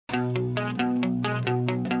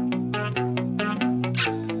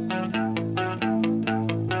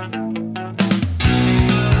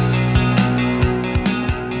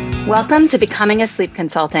Welcome to Becoming a Sleep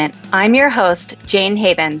Consultant. I'm your host, Jane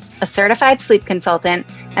Havens, a certified sleep consultant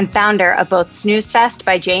and founder of both Snooze Fest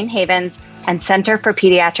by Jane Havens and Center for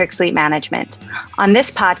Pediatric Sleep Management. On this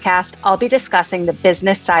podcast, I'll be discussing the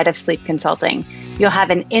business side of sleep consulting. You'll have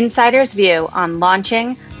an insider's view on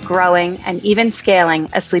launching, growing, and even scaling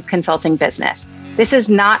a sleep consulting business. This is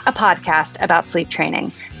not a podcast about sleep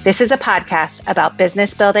training. This is a podcast about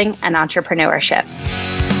business building and entrepreneurship.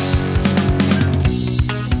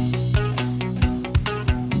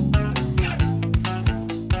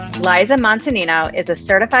 Liza Montanino is a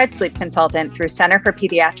certified sleep consultant through Center for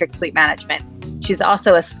Pediatric Sleep Management. She's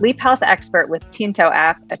also a sleep health expert with Tinto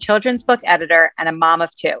app, a children's book editor, and a mom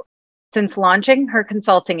of two. Since launching her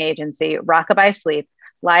consulting agency, Rockabye Sleep,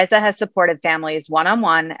 Liza has supported families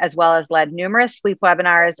one-on-one, as well as led numerous sleep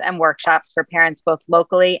webinars and workshops for parents both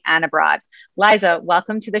locally and abroad. Liza,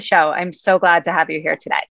 welcome to the show. I'm so glad to have you here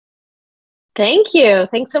today. Thank you.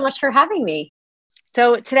 Thanks so much for having me.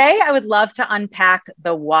 So today I would love to unpack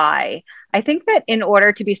the why. I think that in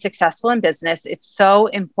order to be successful in business, it's so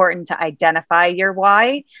important to identify your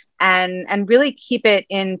why and really keep it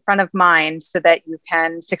in front of mind so that you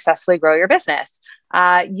can successfully grow your business.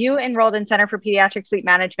 You enrolled in Center for Pediatric Sleep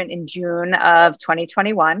Management in June of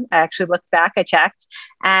 2021. I actually looked back, I checked,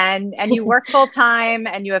 and you work full time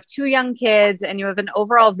and you have two young kids and you have an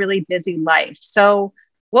overall really busy life. So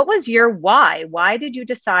what was your why? Why did you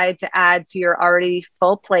decide to add to your already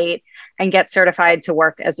full plate and get certified to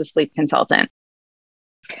work as a sleep consultant?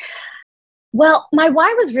 Well, my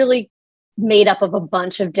why was really made up of a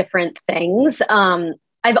bunch of different things.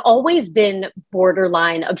 I've always been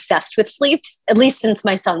borderline obsessed with sleep, at least since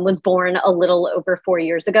my son was born a little over 4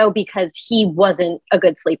 years ago, because he wasn't a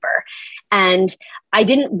good sleeper. And I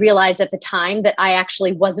didn't realize at the time that I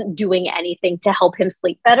actually wasn't doing anything to help him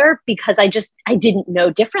sleep better because I didn't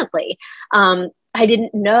know differently. I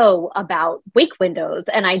didn't know about wake windows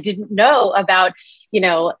and I didn't know about,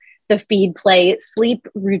 the feed, play, sleep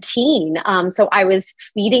routine. So I was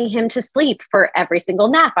feeding him to sleep for every single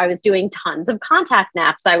nap. I was doing tons of contact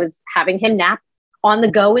naps. I was having him nap on the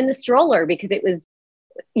go in the stroller because it was,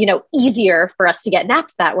 easier for us to get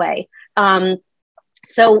naps that way.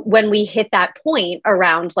 So when we hit that point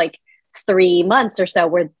around like 3 months or so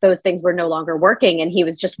where those things were no longer working and he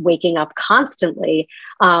was just waking up constantly,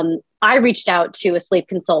 I reached out to a sleep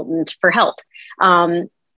consultant for help.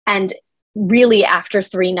 And really after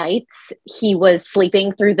 3 nights, he was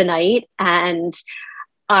sleeping through the night and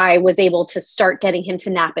I was able to start getting him to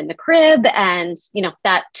nap in the crib. And,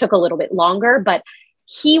 that took a little bit longer, but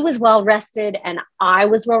he was well rested and I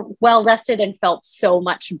was well rested and felt so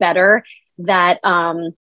much better that,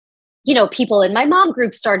 people in my mom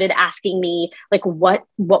group started asking me like, what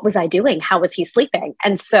was I doing? How was he sleeping?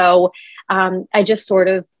 And so I just sort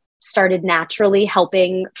of started naturally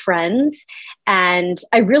helping friends and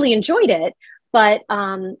I really enjoyed it, but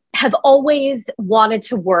have always wanted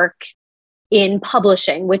to work in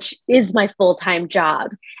publishing, which is my full-time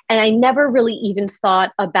job. And I never really even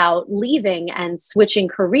thought about leaving and switching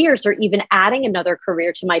careers or even adding another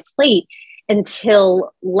career to my plate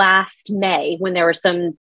until last May when there were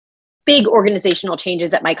some big organizational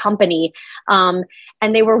changes at my company. And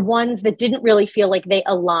they were ones that didn't really feel like they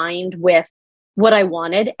aligned with what I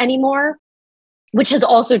wanted anymore, which has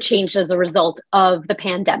also changed as a result of the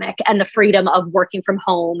pandemic and the freedom of working from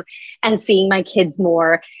home and seeing my kids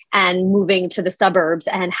more and moving to the suburbs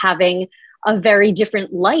and having a very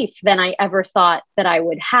different life than I ever thought that I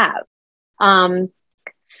would have.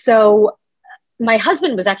 So my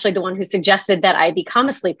husband was actually the one who suggested that I become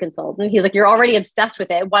a sleep consultant. He's like, you're already obsessed with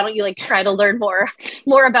it. Why don't you try to learn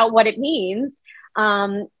more about what it means?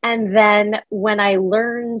 And then when I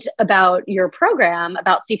learned about your program,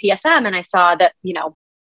 about CPSM, and I saw that,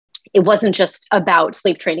 it wasn't just about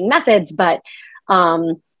sleep training methods, but,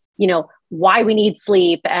 why we need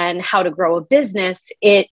sleep and how to grow a business,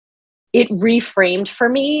 it reframed for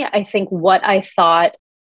me, I think, what I thought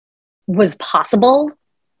was possible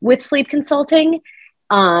with sleep consulting.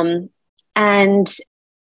 And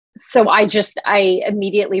so I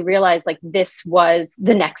immediately realized this was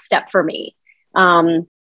the next step for me. And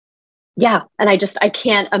I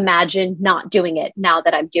can't imagine not doing it now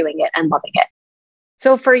that I'm doing it and loving it.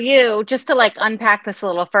 So for you, just to unpack this a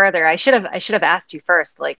little further, I should have asked you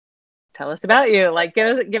first, tell us about you,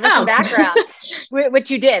 give us some background, which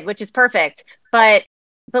you did, which is perfect. But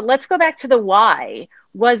let's go back to the why.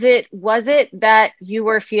 Was it that you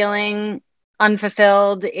were feeling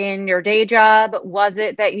unfulfilled in your day job? Was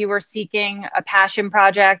it that you were seeking a passion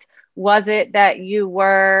project? Was it that you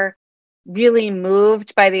were really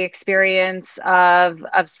moved by the experience of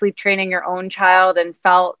sleep training your own child and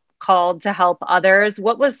felt called to help others.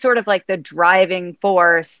 What was sort of like the driving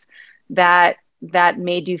force that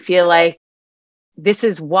made you feel like this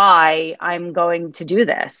is why I'm going to do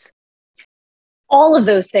this? All of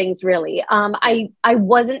those things, really. I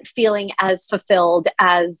wasn't feeling as fulfilled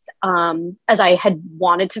as I had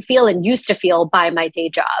wanted to feel and used to feel by my day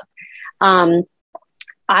job.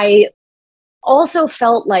 I also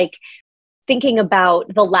felt like, thinking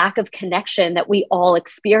about the lack of connection that we all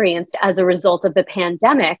experienced as a result of the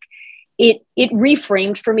pandemic, it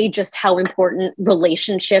reframed for me just how important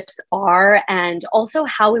relationships are, and also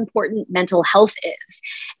how important mental health is.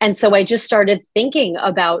 And so I just started thinking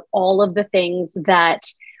about all of the things that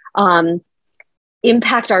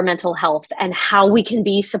impact our mental health, and how we can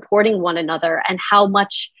be supporting one another, and how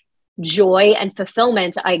much joy and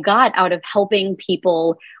fulfillment I got out of helping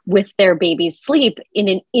people with their baby's sleep in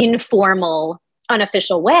an informal,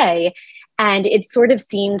 unofficial way. And it sort of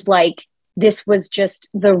seemed like this was just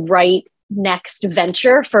the right next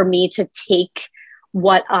venture for me to take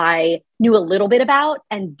what I knew a little bit about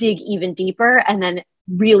and dig even deeper, and then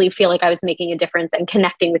really feel like I was making a difference and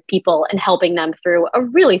connecting with people and helping them through a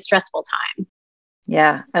really stressful time.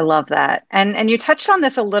 Yeah, I love that. And you touched on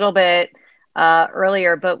this a little bit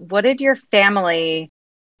earlier, but what did your family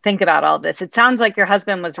think about all this? It sounds like your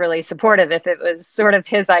husband was really supportive if it was sort of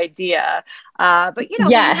his idea. But you know,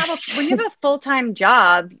 Yes. when you have a full-time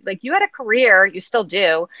job, like you had a career, you still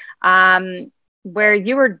do, where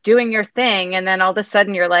you were doing your thing, and then all of a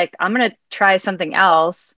sudden you're like, I'm going to try something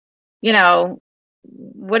else. You know,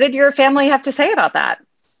 what did your family have to say about that?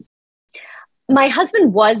 My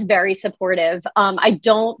husband was very supportive. I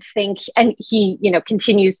don't think, and he,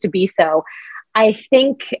 continues to be so. I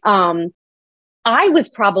think I was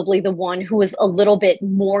probably the one who was a little bit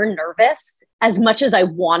more nervous. As much as I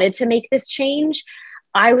wanted to make this change,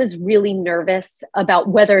 I was really nervous about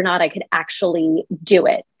whether or not I could actually do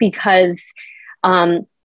it, because,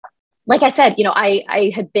 like I said,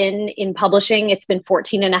 I had been in publishing. It's been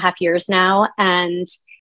 14 and a half years now. And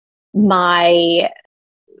my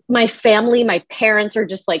family, my parents are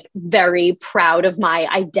just like very proud of my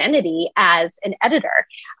identity as an editor.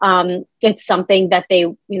 It's something that they,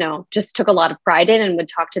 just took a lot of pride in and would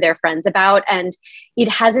talk to their friends about. And it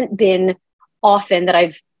hasn't been often that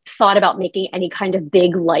I've thought about making any kind of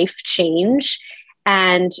big life change.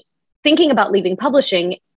 And thinking about leaving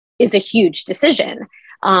publishing is a huge decision.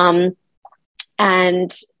 And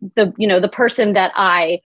the person that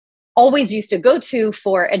I always used to go to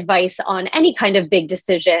for advice on any kind of big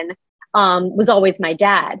decision was always my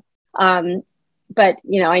dad. But,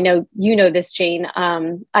 I know this, Jane.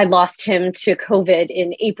 I lost him to COVID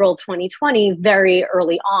in April 2020, very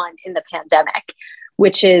early on in the pandemic,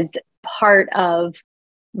 which is part of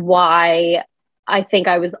why I think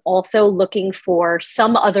I was also looking for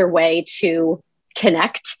some other way to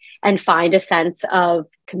connect and find a sense of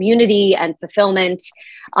community and fulfillment.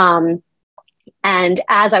 And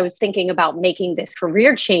as I was thinking about making this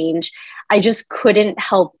career change, I just couldn't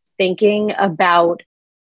help thinking about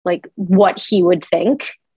like what he would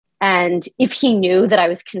think. And if he knew that I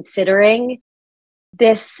was considering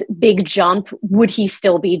this big jump, would he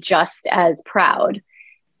still be just as proud?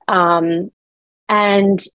 And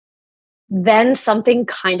then something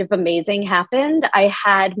kind of amazing happened. I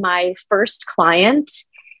had my first client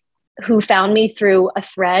who found me through a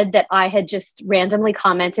thread that I had just randomly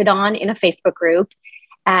commented on in a Facebook group.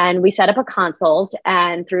 And we set up a consult.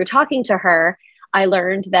 And through talking to her, I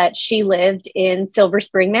learned that she lived in Silver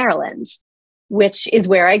Spring, Maryland, which is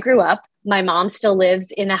where I grew up. My mom still lives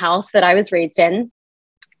in the house that I was raised in.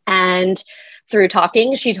 And through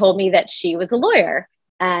talking, she told me that she was a lawyer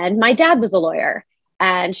and my dad was a lawyer.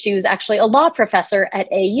 And she was actually a law professor at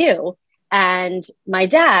AU. And my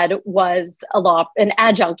dad was an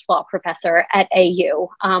adjunct law professor at AU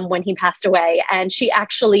when he passed away. And she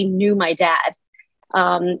actually knew my dad.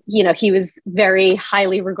 He was very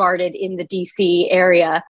highly regarded in the DC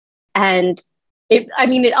area. And it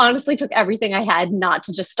honestly took everything I had not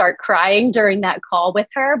to just start crying during that call with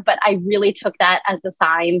her. But I really took that as a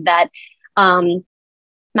sign that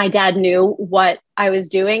my dad knew what I was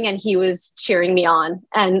doing and he was cheering me on.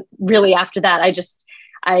 And really after that,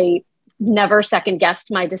 I never second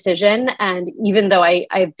guessed my decision. And even though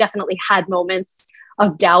I've definitely had moments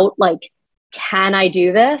of doubt, like, can I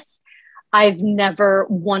do this? I've never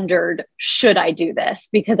wondered, should I do this?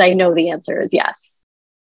 Because I know the answer is yes.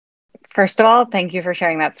 First of all, thank you for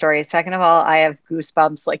sharing that story. Second of all, I have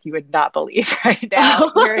goosebumps like you would not believe right now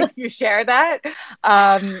hearing you share that.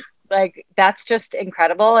 Like that's just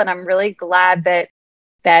incredible. And I'm really glad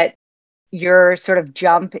that your sort of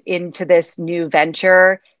jump into this new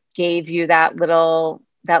venture gave you that little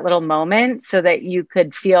that little moment so that you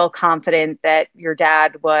could feel confident that your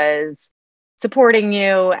dad was supporting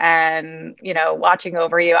you and, watching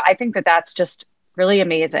over you. I think that that's just really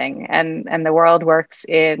amazing. And the world works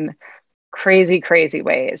in crazy, crazy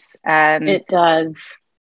ways. And It does.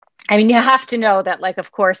 I mean, you have to know that, like,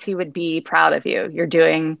 of course, he would be proud of you. You're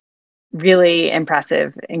doing really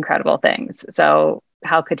impressive, incredible things. So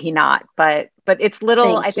how could he not? But it's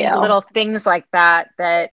little, Thank I think, you. little things like that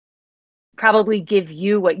that probably give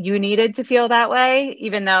you what you needed to feel that way,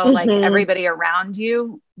 even though like Hmm. everybody around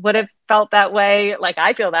you would have felt that way. Like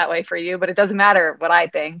I feel that way for you, but it doesn't matter what I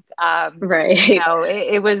think. Right.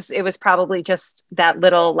 It was probably just that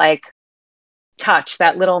little like touch,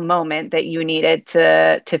 that little moment that you needed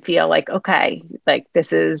to feel like, okay, like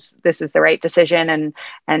this is the right decision,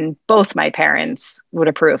 and both my parents would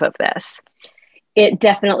approve of this. It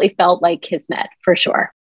definitely felt like kismet for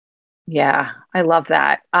sure. Yeah, I love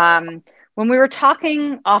that. When we were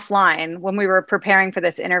talking offline, when we were preparing for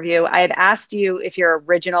this interview, I had asked you if your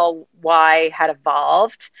original why had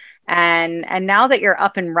evolved, and now that you're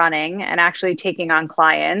up and running and actually taking on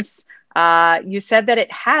clients, you said that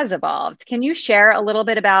it has evolved. Can you share a little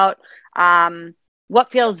bit about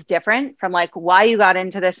what feels different from like why you got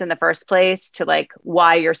into this in the first place to like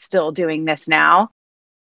why you're still doing this now?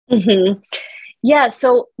 Hmm. Yeah.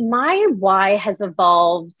 So my why has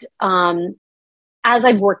evolved as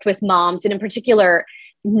I've worked with moms, and in particular,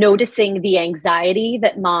 noticing the anxiety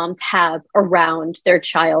that moms have around their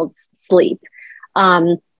child's sleep.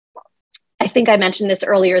 Um, I think I mentioned this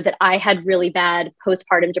earlier that I had really bad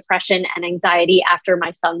postpartum depression and anxiety after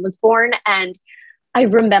my son was born. And I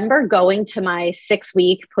remember going to my 6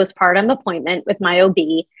 week postpartum appointment with my OB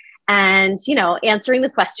and, answering the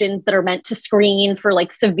questions that are meant to screen for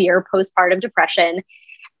like severe postpartum depression.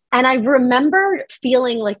 And I remember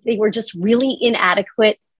feeling like they were just really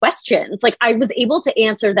inadequate questions. Like I was able to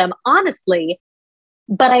answer them honestly,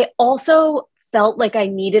 but I also felt like I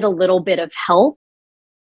needed a little bit of help.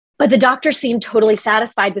 But the doctor seemed totally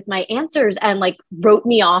satisfied with my answers and like wrote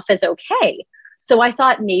me off as okay. So I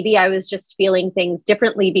thought maybe I was just feeling things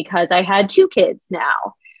differently because I had two kids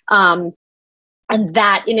now. Um, and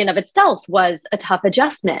that in and of itself was a tough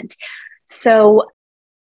adjustment. So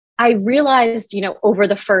I realized, over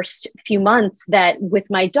the first few months that with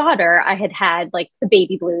my daughter, I had had like the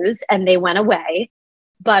baby blues and they went away.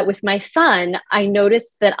 But with my son, I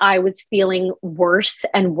noticed that I was feeling worse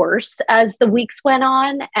and worse as the weeks went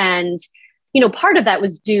on. And, part of that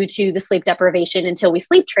was due to the sleep deprivation until we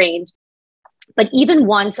sleep trained. But even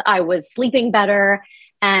once I was sleeping better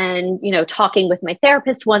and, talking with my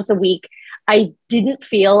therapist once a week, I didn't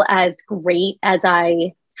feel as great as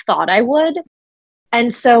I thought I would.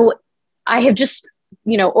 And so I have just,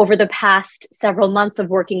 over the past several months of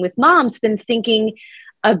working with moms, been thinking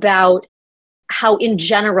about how, in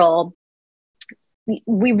general,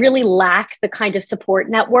 we really lack the kind of support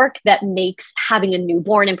network that makes having a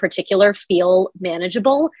newborn in particular feel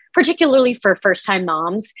manageable, particularly for first time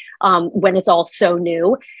moms when it's all so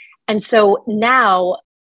new. And so now,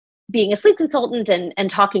 being a sleep consultant and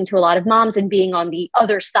talking to a lot of moms and being on the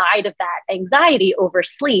other side of that anxiety over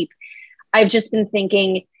sleep, I've just been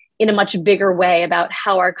thinking in a much bigger way about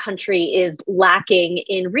how our country is lacking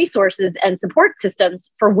in resources and support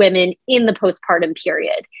systems for women in the postpartum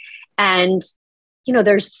period. And,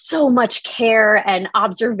 there's so much care and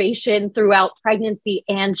observation throughout pregnancy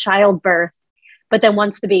and childbirth. But then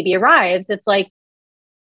once the baby arrives, it's like,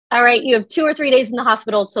 all right, you have 2 or 3 days in the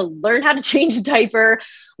hospital to learn how to change a diaper,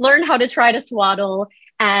 learn how to try to swaddle,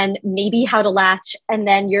 and maybe how to latch, and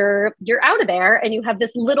then you're out of there and you have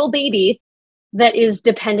this little baby that is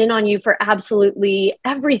dependent on you for absolutely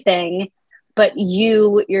everything, but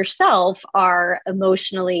you yourself are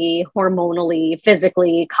emotionally, hormonally,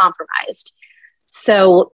 physically compromised.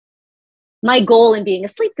 So my goal in being a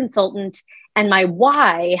sleep consultant and my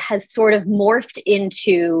why has sort of morphed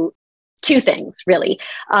into two things, really.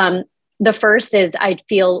 The first is I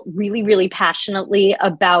feel really, really passionately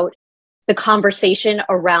about the conversation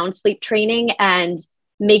around sleep training and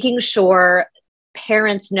making sure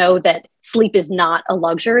parents know that sleep is not a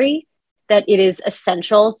luxury, that it is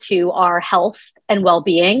essential to our health and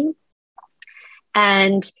well-being.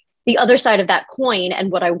 And the other side of that coin,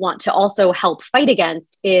 and what I want to also help fight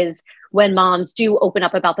against, is when moms do open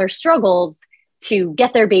up about their struggles to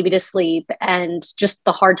get their baby to sleep and just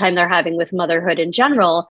the hard time they're having with motherhood in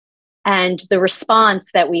general, and the response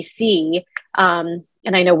that we see.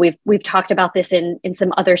 And I know we've talked about this in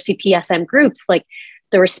some other CPSM groups, like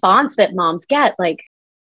the response that moms get, like,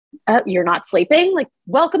 you're not sleeping, like,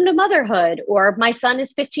 welcome to motherhood, or my son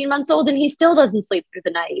is 15 months old and he still doesn't sleep through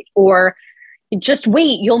the night, or just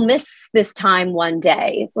wait, you'll miss this time one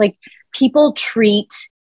day. Like, people treat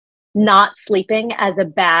not sleeping as a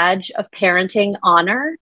badge of parenting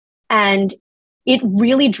honor. And it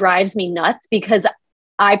really drives me nuts because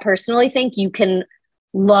I personally think you can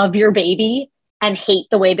love your baby and hate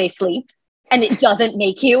the way they sleep, and it doesn't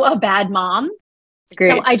make you a bad mom.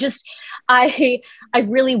 Agreed. So I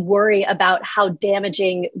really worry about how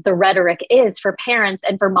damaging the rhetoric is for parents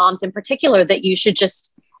and for moms in particular, that you should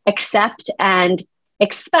just accept and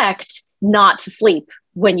expect not to sleep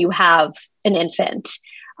when you have an infant.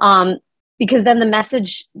 Because then the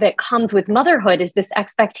message that comes with motherhood is this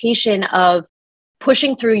expectation of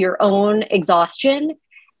pushing through your own exhaustion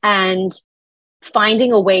and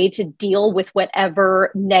finding a way to deal with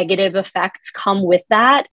whatever negative effects come with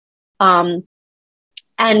that. And,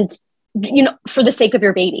 for the sake of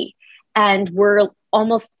your baby. And we're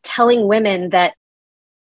almost telling women that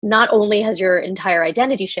not only has your entire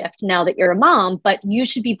identity shift now that you're a mom, but you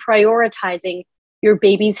should be prioritizing your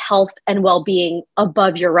baby's health and well-being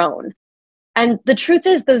above your own. And the truth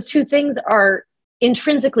is, those two things are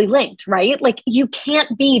intrinsically linked, right? Like, you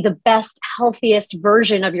can't be the best, healthiest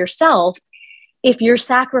version of yourself if you're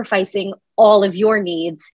sacrificing all of your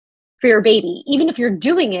needs for your baby, even if you're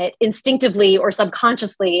doing it instinctively or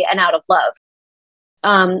subconsciously and out of love.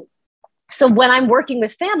 So when I'm working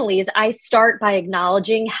with families, I start by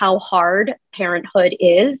acknowledging how hard parenthood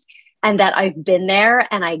is and that I've been there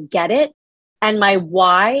and I get it. And my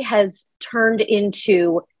why has turned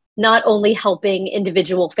into not only helping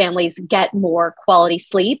individual families get more quality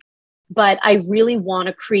sleep, but I really want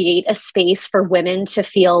to create a space for women to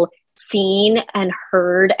feel seen and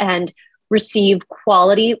heard and receive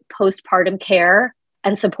quality postpartum care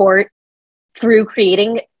and support through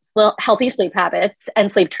creating healthy sleep habits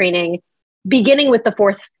and sleep training, beginning with the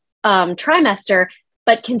fourth trimester,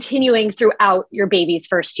 but continuing throughout your baby's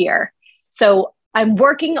first year. So I'm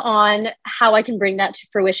working on how I can bring that to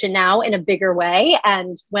fruition now in a bigger way.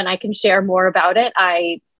 And when I can share more about it,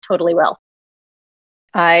 I totally will.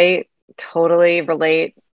 I totally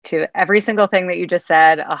relate to every single thing that you just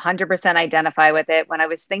said, 100% identify with it. When I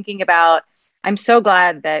was thinking about, I'm so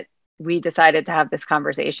glad that we decided to have this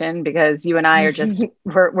conversation, because you and I are just,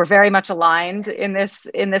 we're very much aligned in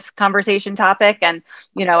this conversation topic. And,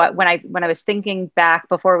 when I was thinking back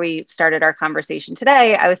before we started our conversation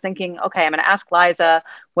today, I was thinking, okay, I'm going to ask Liza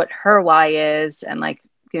what her why is. And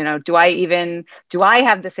do I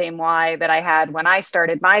have the same why that I had when I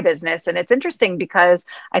started my business? And it's interesting because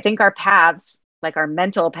I think our paths, like our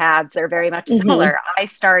mental paths, are very much similar. I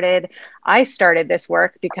started this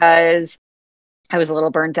work because I was a little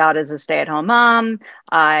burnt out as a stay-at-home mom.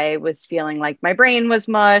 I was feeling like my brain was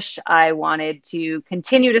mush. I wanted to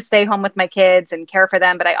continue to stay home with my kids and care for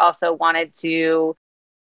them, but I also wanted to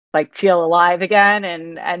feel alive again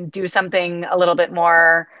and do something a little bit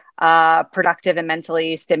more productive and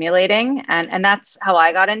mentally stimulating. And that's how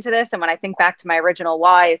I got into this. And when I think back to my original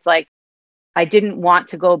why, it's like, I didn't want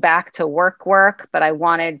to go back to work, but I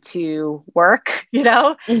wanted to work,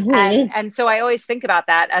 And so I always think about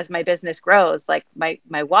that as my business grows. Like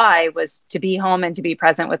my why was to be home and to be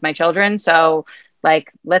present with my children. So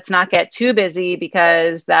let's not get too busy,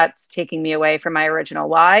 because that's taking me away from my original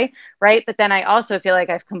why. Right. But then I also feel like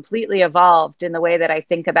I've completely evolved in the way that I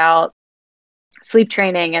think about sleep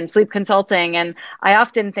training and sleep consulting. And I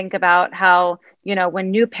often think about how,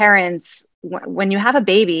 when new parents, when you have a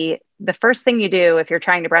baby, the first thing you do if you're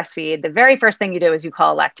trying to breastfeed, the very first thing you do is you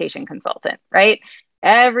call a lactation consultant, right?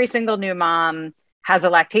 Every single new mom has a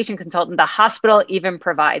lactation consultant. The hospital even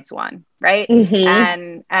provides one, right?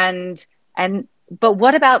 But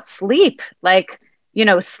what about sleep?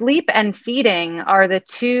 Sleep and feeding are the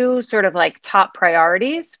two sort of top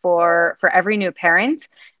priorities for every new parent.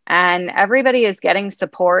 And everybody is getting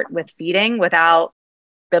support with feeding without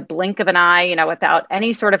the blink of an eye, without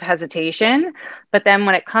any sort of hesitation. But then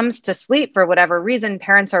when it comes to sleep, for whatever reason,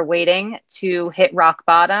 parents are waiting to hit rock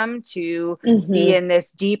bottom, to be in this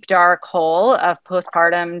deep, dark hole of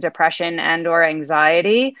postpartum depression and or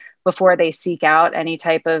anxiety before they seek out any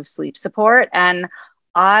type of sleep support. And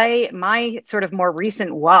my sort of more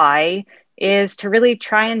recent why is to really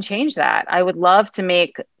try and change that. I would love to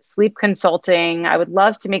make sleep consulting, I would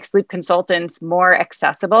love to make sleep consultants more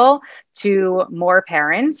accessible to more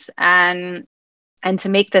parents, and to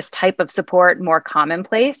make this type of support more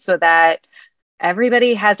commonplace so that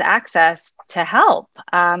everybody has access to help.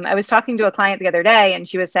 I was talking to a client the other day, and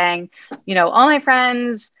she was saying, all my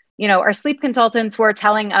friends, our sleep consultants were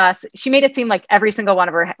telling us, she made it seem like every single one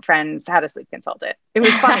of her friends had a sleep consultant. It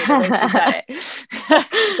was funny the way she said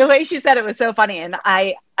it. The way she said it was so funny. And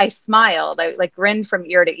I smiled, I grinned from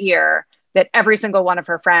ear to ear, that every single one of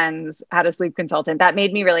her friends had a sleep consultant. That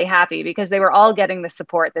made me really happy because they were all getting the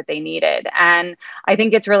support that they needed. And I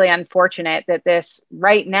think it's really unfortunate that this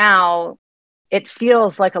right now, it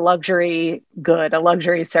feels like a luxury good, a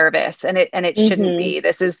luxury service, and it shouldn't Mm-hmm. be.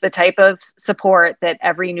 This is the type of support that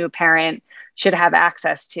every new parent should have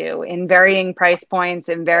access to in varying price points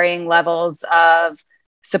and varying levels of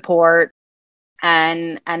support.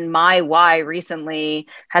 And my why recently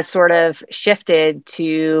has sort of shifted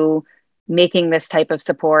to making this type of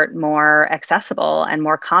support more accessible and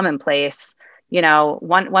more commonplace.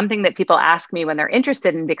 One thing that people ask me when they're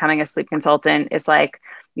interested in becoming a sleep consultant is like,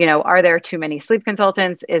 are there too many sleep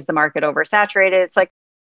consultants? Is the market oversaturated? It's like,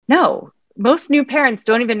 no, most new parents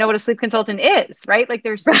don't even know what a sleep consultant is, right? Like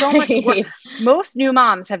there's so much work. Right. Most new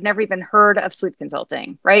moms have never even heard of sleep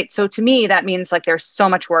consulting, right? So to me, that means like there's so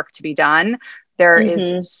much work to be done. There is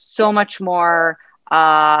Mm-hmm. so much more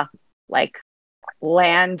like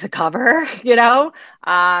land to cover,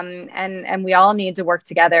 and we all need to work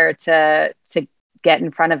together to get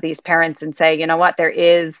in front of these parents and say, you know what, there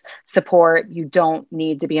is support. You don't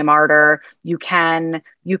need to be a martyr. You can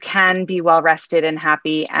be well rested and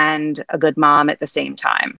happy and a good mom at the same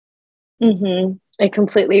time. Mm-hmm. I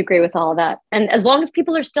completely agree with all of that. And as long as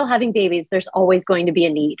people are still having babies, there's always going to be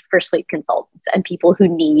a need for sleep consultants and people who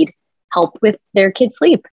need help with their kids'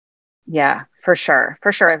 sleep. Yeah, for sure.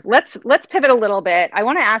 For sure. Let's pivot a little bit. I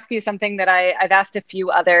want to ask you something that I've asked a few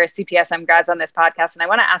other CPSM grads on this podcast, and I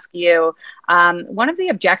want to ask you, one of the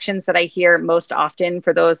objections that I hear most often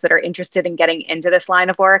for those that are interested in getting into this line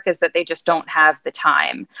of work is that they just don't have the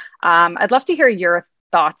time. I'd love to hear your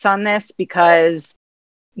thoughts on this because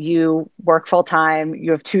you work full time,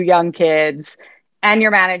 you have two young kids, and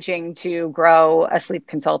you're managing to grow a sleep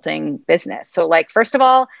consulting business. So, like, first of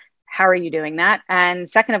all, how are you doing that? And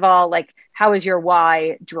second of all, like, how is your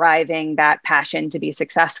why driving that passion to be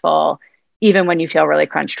successful, even when you feel really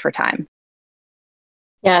crunched for time?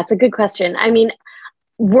 Yeah, it's a good question. I mean,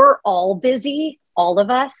 we're all busy, all of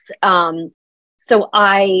us. So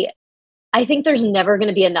I think there's never going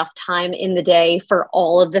to be enough time in the day for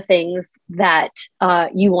all of the things that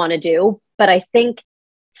you want to do. But I think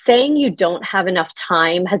saying you don't have enough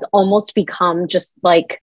time has almost become just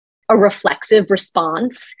like a reflexive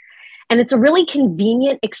response. And it's a really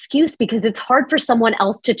convenient excuse because it's hard for someone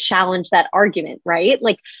else to challenge that argument, right?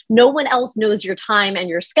 Like no one else knows your time and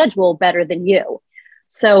your schedule better than you.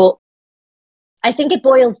 So I think it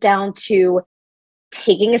boils down to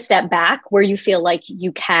taking a step back where you feel like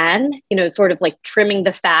you can, sort of like trimming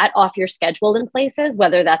the fat off your schedule in places,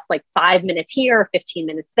 whether that's like 5 minutes here or 15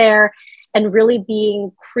 minutes there, and really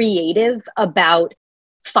being creative about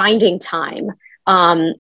finding time.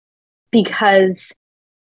 Because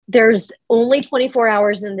there's only 24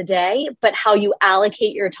 hours in the day, but how you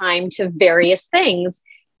allocate your time to various things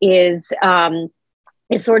is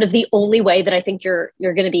sort of the only way that I think you're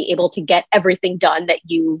going to be able to get everything done that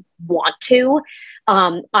you want to.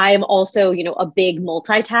 I am also, a big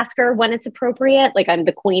multitasker when it's appropriate. Like I'm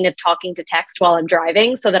the queen of talking to text while I'm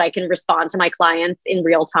driving so that I can respond to my clients in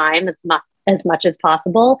real time as much as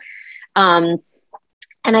possible. And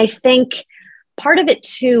I think part of it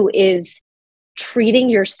too is treating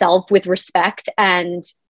yourself with respect and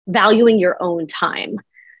valuing your own time.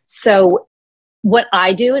 So what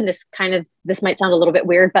I do, and this might sound a little bit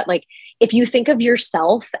weird, but like if you think of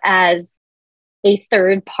yourself as a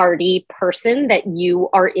third party person that you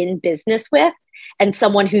are in business with and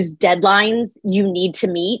someone whose deadlines you need to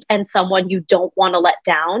meet and someone you don't want to let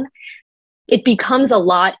down, it becomes a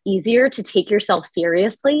lot easier to take yourself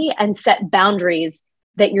seriously and set boundaries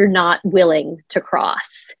that you're not willing to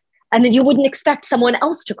cross. And then you wouldn't expect someone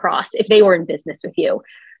else to cross if they were in business with you.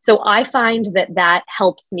 So I find that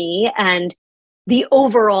helps me. And the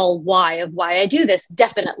overall why of why I do this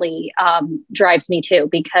definitely drives me too,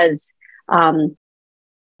 because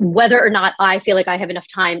whether or not I feel like I have enough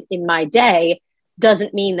time in my day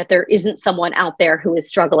doesn't mean that there isn't someone out there who is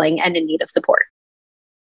struggling and in need of support.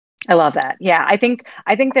 I love that. Yeah, I think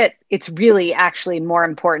that it's really actually more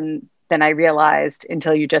important than I realized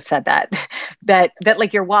until you just said that that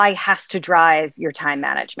like your why has to drive your time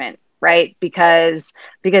management, right? Because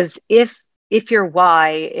if your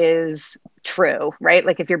why is true, right?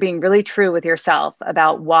 Like if you're being really true with yourself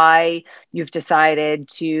about why you've decided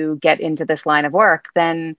to get into this line of work,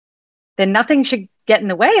 then nothing should get in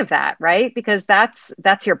the way of that, right? Because that's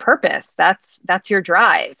your purpose. That's your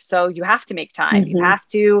drive. So you have to make time. You Mm-hmm. have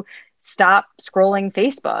to stop scrolling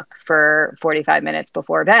Facebook for 45 minutes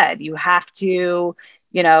before bed. You have to,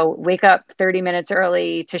 wake up 30 minutes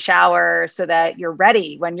early to shower so that you're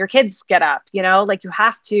ready when your kids get up, like you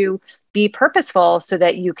have to be purposeful so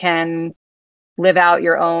that you can live out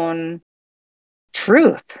your own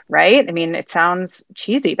truth, right? I mean, it sounds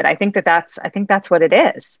cheesy, but I think that's what it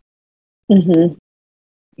is. Mm-hmm.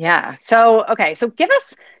 Yeah. So, okay. So give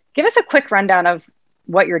us a quick rundown of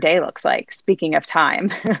what your day looks like. Speaking of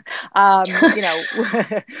time, you know,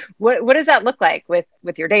 what does that look like with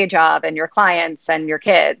your day job and your clients and your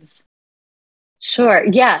kids? Sure.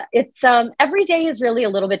 Yeah. It's every day is really a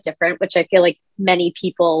little bit different, which I feel like many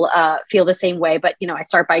people feel the same way. But I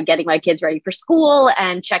start by getting my kids ready for school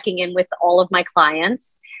and checking in with all of my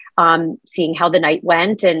clients, seeing how the night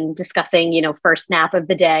went and discussing, first nap of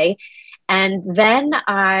the day. And then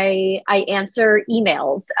I answer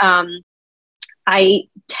emails. I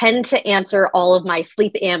tend to answer all of my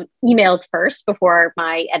emails first before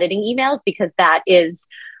my editing emails because that is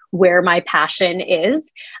where my passion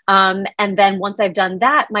is. And then once I've done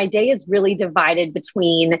that, my day is really divided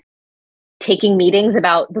between taking meetings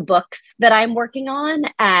about the books that I'm working on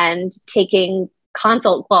and taking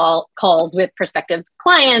calls with prospective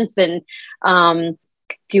clients and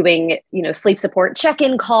doing, sleep support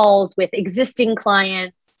check-in calls with existing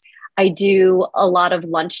clients. I do a lot of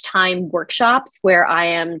lunchtime workshops where I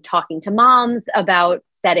am talking to moms about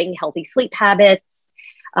setting healthy sleep habits.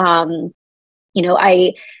 I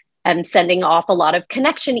am sending off a lot of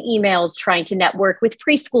connection emails, trying to network with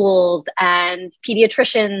preschools and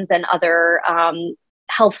pediatricians and other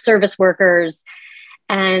health service workers.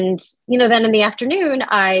 And, then in the afternoon,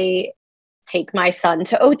 I take my son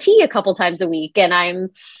to OT a couple times a week, and I'm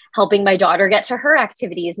helping my daughter get to her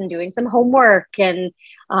activities and doing some homework. And,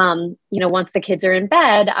 once the kids are in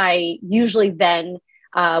bed, I usually then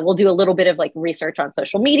will do a little bit of like research on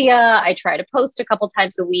social media. I try to post a couple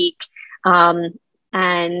times a week.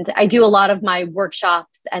 And I do a lot of my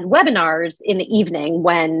workshops and webinars in the evening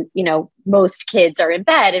when, most kids are in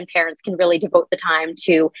bed and parents can really devote the time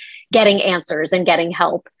to getting answers and getting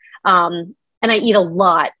help. And I eat a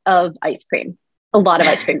lot of ice cream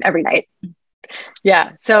every night.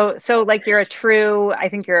 Yeah. So like I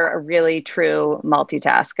think you're a really true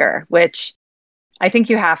multitasker, which I think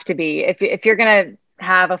you have to be. If you're going to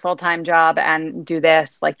have a full-time job and do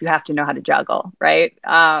this, like you have to know how to juggle, right?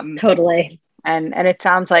 Totally. And it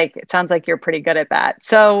sounds like you're pretty good at that.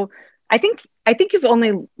 So I think you've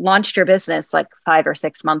only launched your business like 5 or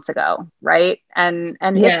 6 months ago, right? And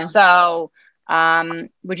if Yeah. so,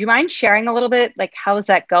 would you mind sharing a little bit? Like, how's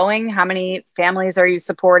that going? How many families are you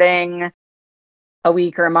supporting a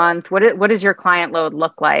week or a month? What does your client load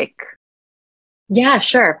look like? Yeah,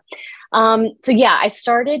 sure. I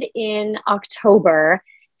started in October,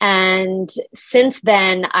 and since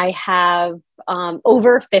then I have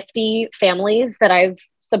over 50 families that I've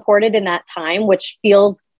supported in that time, which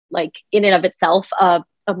feels like in and of itself a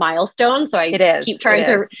milestone. So I It is. keep trying It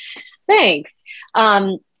to, is. thanks.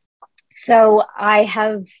 So I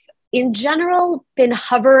have in general been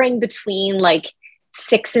hovering between like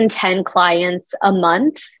 6 and 10 clients a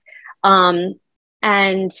month. Um,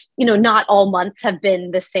 and not all months have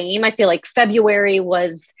been the same. I feel like February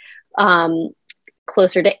was um,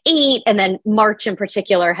 closer to 8, and then March in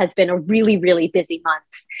particular has been a really, really busy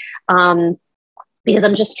month. Because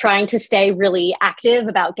I'm just trying to stay really active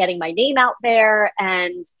about getting my name out there,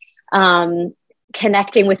 and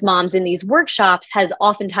connecting with moms in these workshops has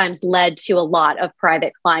oftentimes led to a lot of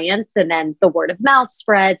private clients, and then the word of mouth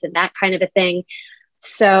spreads and that kind of a thing.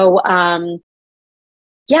 So,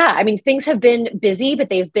 things have been busy, but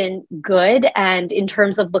they've been good. And in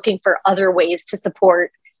terms of looking for other ways to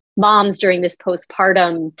support moms during this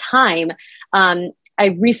postpartum time,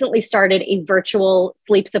 I recently started a virtual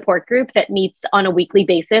sleep support group that meets on a weekly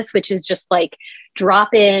basis, which is just like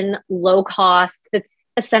drop in, low cost. That's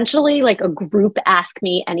essentially like a group ask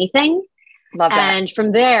me anything. Love that. And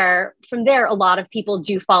from there, a lot of people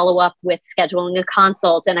do follow up with scheduling a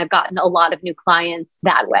consult, and I've gotten a lot of new clients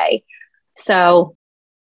that way. So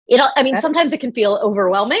sometimes it can feel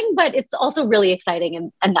overwhelming, but it's also really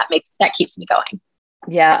exciting, and that keeps me going.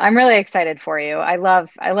 Yeah, I'm really excited for you. I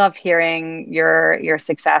love hearing your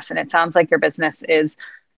success, and it sounds like your business is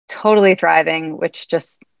totally thriving, which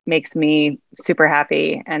just makes me super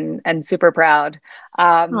happy and super proud.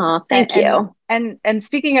 Oh, thank you. And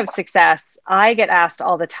speaking of success, I get asked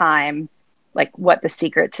all the time, like what the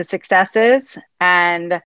secret to success is,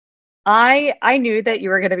 and I knew that you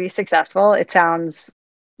were going to be successful. It sounds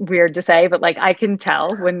weird to say, but like I can tell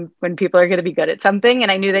when people are going to be good at something,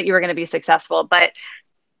 and I knew that you were going to be successful. But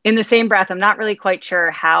in the same breath, I'm not really quite sure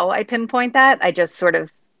how I pinpoint that. I just sort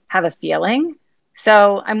of have a feeling.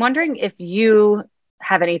 So I'm wondering if you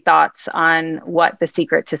have any thoughts on what the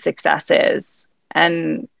secret to success is.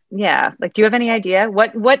 And yeah, like, do you have any idea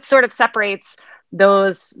what sort of separates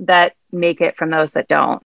those that make it from those that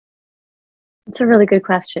don't? It's a really good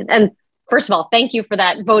question. And first of all, thank you for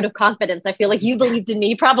that vote of confidence. I feel like you believed in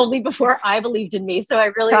me probably before I believed in me. So I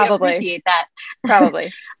really appreciate that.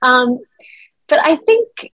 Probably. But I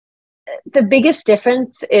think the biggest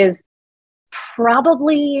difference is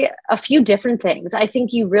probably a few different things. I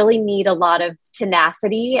think you really need a lot of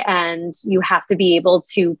tenacity and you have to be able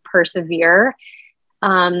to persevere.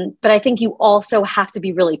 But I think you also have to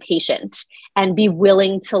be really patient and be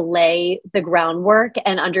willing to lay the groundwork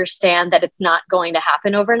and understand that it's not going to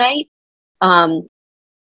happen overnight.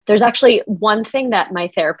 There's actually one thing that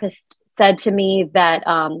my therapist said to me that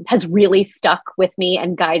has really stuck with me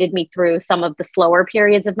and guided me through some of the slower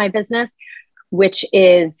periods of my business, which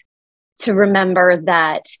is to remember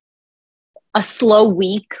that a slow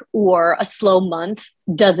week or a slow month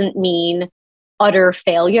doesn't mean utter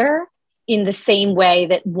failure, in the same way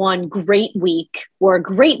that one great week or a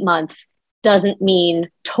great month doesn't mean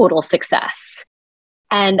total success.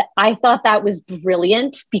 And I thought that was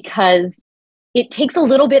brilliant because it takes a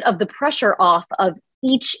little bit of the pressure off of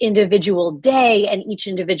each individual day and each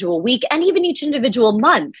individual week and even each individual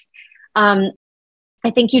month.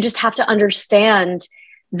 I think you just have to understand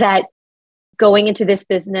that going into this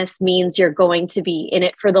business means you're going to be in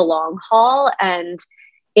it for the long haul. And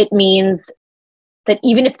it means that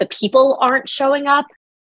even if the people aren't showing up,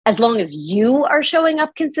 as long as you are showing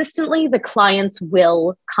up consistently, the clients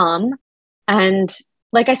will come. And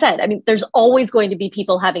like I said, I mean, there's always going to be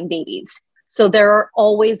people having babies. So there are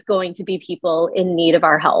always going to be people in need of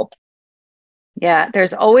our help. Yeah,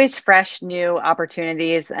 there's always fresh new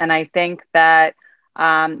opportunities. And I think that,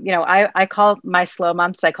 I call my slow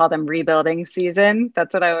months, I call them rebuilding season.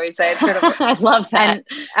 That's what I always say. It's sort of, I love that.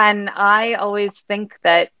 And I always think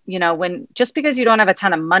that, when just because you don't have a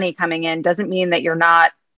ton of money coming in doesn't mean that you're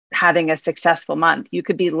not having a successful month. You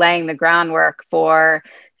could be laying the groundwork for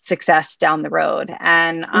success down the road.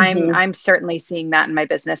 And I'm certainly seeing that in my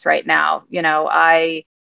business right now.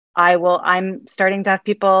 I'm starting to have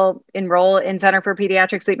people enroll in Center for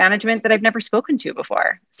Pediatric Sleep Management that I've never spoken to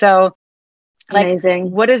before. So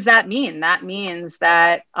amazing. What does that mean? That means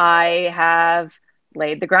that I have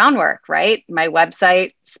laid the groundwork, right? My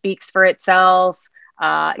website speaks for itself.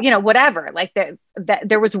 Whatever. Like that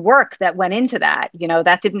there was work that went into that.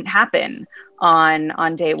 That didn't happen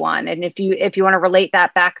on day one. And if you want to relate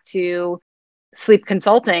that back to sleep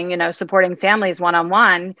consulting, supporting families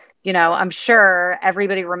one-on-one, I'm sure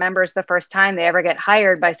everybody remembers the first time they ever get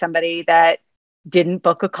hired by somebody that didn't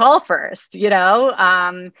book a call first,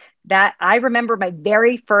 that I remember my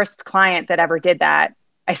very first client that ever did that.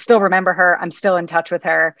 I still remember her. I'm still in touch with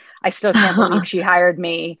her. I still can't believe she hired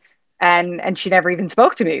me. And she never even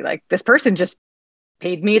spoke to me. Like, this person just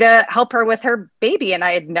paid me to help her with her baby. And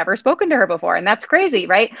I had never spoken to her before. And that's crazy,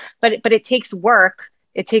 right? But it takes work.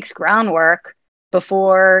 It takes groundwork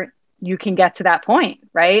before you can get to that point,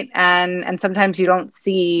 right? And sometimes you don't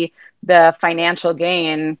see the financial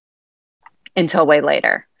gain until way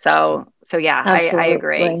later. So yeah, I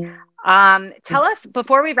agree. Tell us,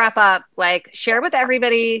 before we wrap up, share with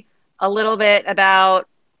everybody a little bit about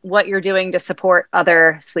what you're doing to support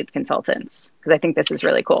other sleep consultants, because I think this is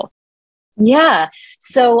really cool. Yeah.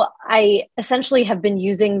 So I essentially have been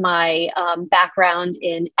using my background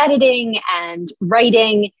in editing and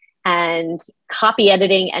writing and copy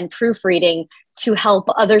editing and proofreading to help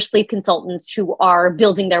other sleep consultants who are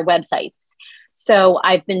building their websites. So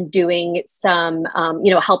I've been doing some,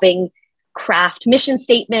 helping craft mission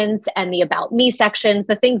statements and the about me sections,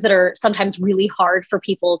 the things that are sometimes really hard for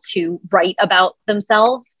people to write about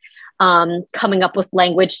themselves, coming up with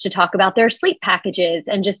language to talk about their sleep packages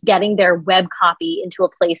and just getting their web copy into a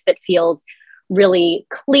place that feels really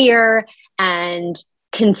clear and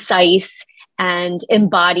concise and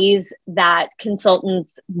embodies that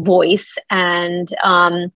consultant's voice and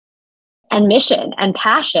mission and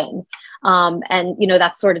passion.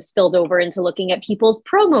 That's sort of spilled over into looking at people's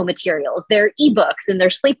promo materials, their ebooks and their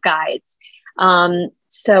sleep guides.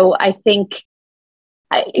 So I think,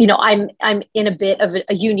 I'm in a bit of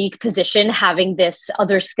a unique position having this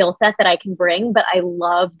other skill set that I can bring, but I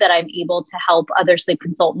love that I'm able to help other sleep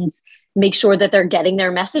consultants make sure that they're getting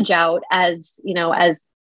their message out as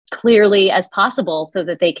clearly as possible so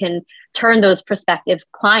that they can turn those prospective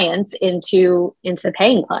clients into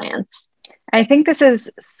paying clients. I think this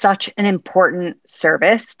is such an important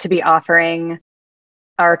service to be offering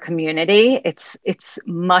our community. It's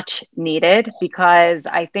much needed, because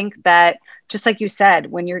I think that, just like you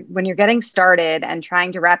said, when you're getting started and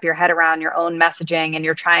trying to wrap your head around your own messaging, and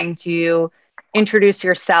you're trying to introduce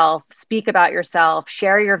yourself, speak about yourself,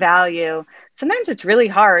 share your value. Sometimes it's really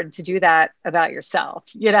hard to do that about yourself,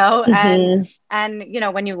 and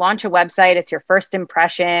when you launch a website, it's your first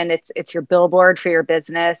impression, it's your billboard for your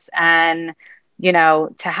business. And,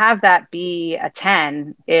 to have that be a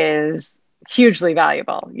 10 is hugely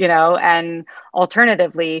valuable, and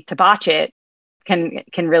alternatively to botch it can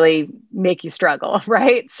really make you struggle.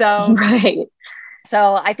 Right. Right.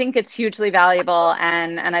 So I think it's hugely valuable.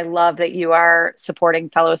 And I love that you are supporting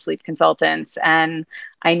fellow sleep consultants. And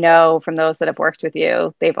I know from those that have worked with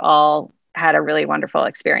you, they've all had a really wonderful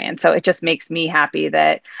experience. So it just makes me happy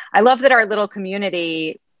that I love that our little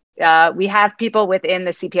community, we have people within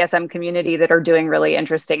the CPSM community that are doing really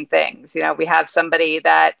interesting things. We have somebody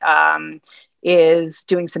that is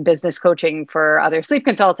doing some business coaching for other sleep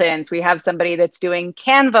consultants. We have somebody that's doing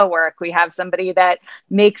Canva work. We have somebody that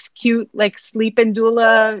makes cute sleep and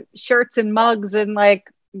doula shirts and mugs and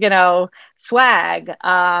swag.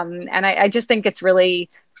 And I just think it's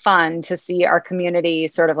really fun to see our community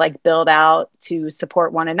sort of build out to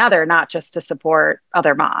support one another, not just to support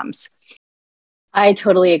other moms. I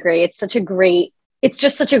totally agree. It's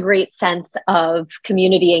just such a great sense of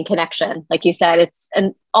community and connection. Like you said,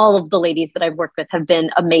 and all of the ladies that I've worked with have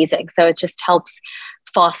been amazing. So it just helps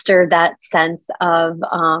foster that sense of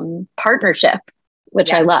partnership,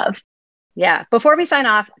 which I love. Yeah. Before we sign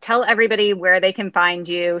off, tell everybody where they can find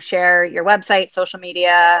you, share your website, social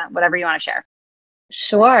media, whatever you want to share.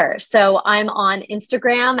 Sure. So I'm on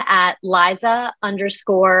Instagram at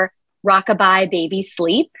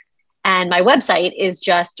Liza_rockabye_baby_sleep. And my website is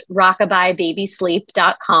just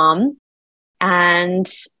rockabybabysleep.com.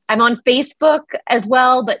 And I'm on Facebook as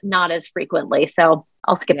well, but not as frequently. So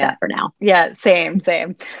I'll skip that for now. Yeah, same.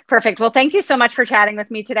 Perfect. Well, thank you so much for chatting with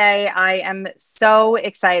me today. I am so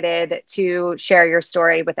excited to share your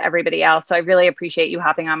story with everybody else. So I really appreciate you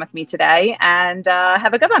hopping on with me today, and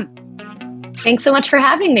have a good one. Thanks so much for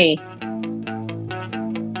having me.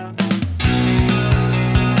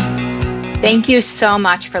 Thank you so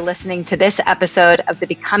much for listening to this episode of the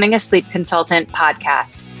Becoming a Sleep Consultant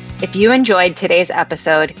podcast. If you enjoyed today's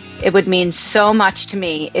episode, it would mean so much to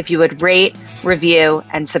me if you would rate, review,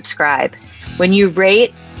 and subscribe. When you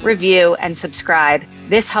rate, review, and subscribe,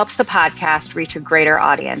 this helps the podcast reach a greater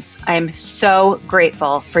audience. I am so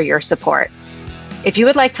grateful for your support. If you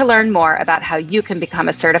would like to learn more about how you can become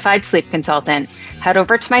a certified sleep consultant, head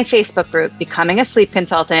over to my Facebook group, Becoming a Sleep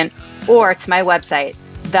Consultant, or to my website,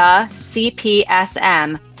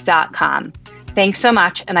 thecpsm.com. Thanks so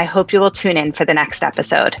much, and I hope you will tune in for the next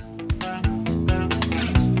episode.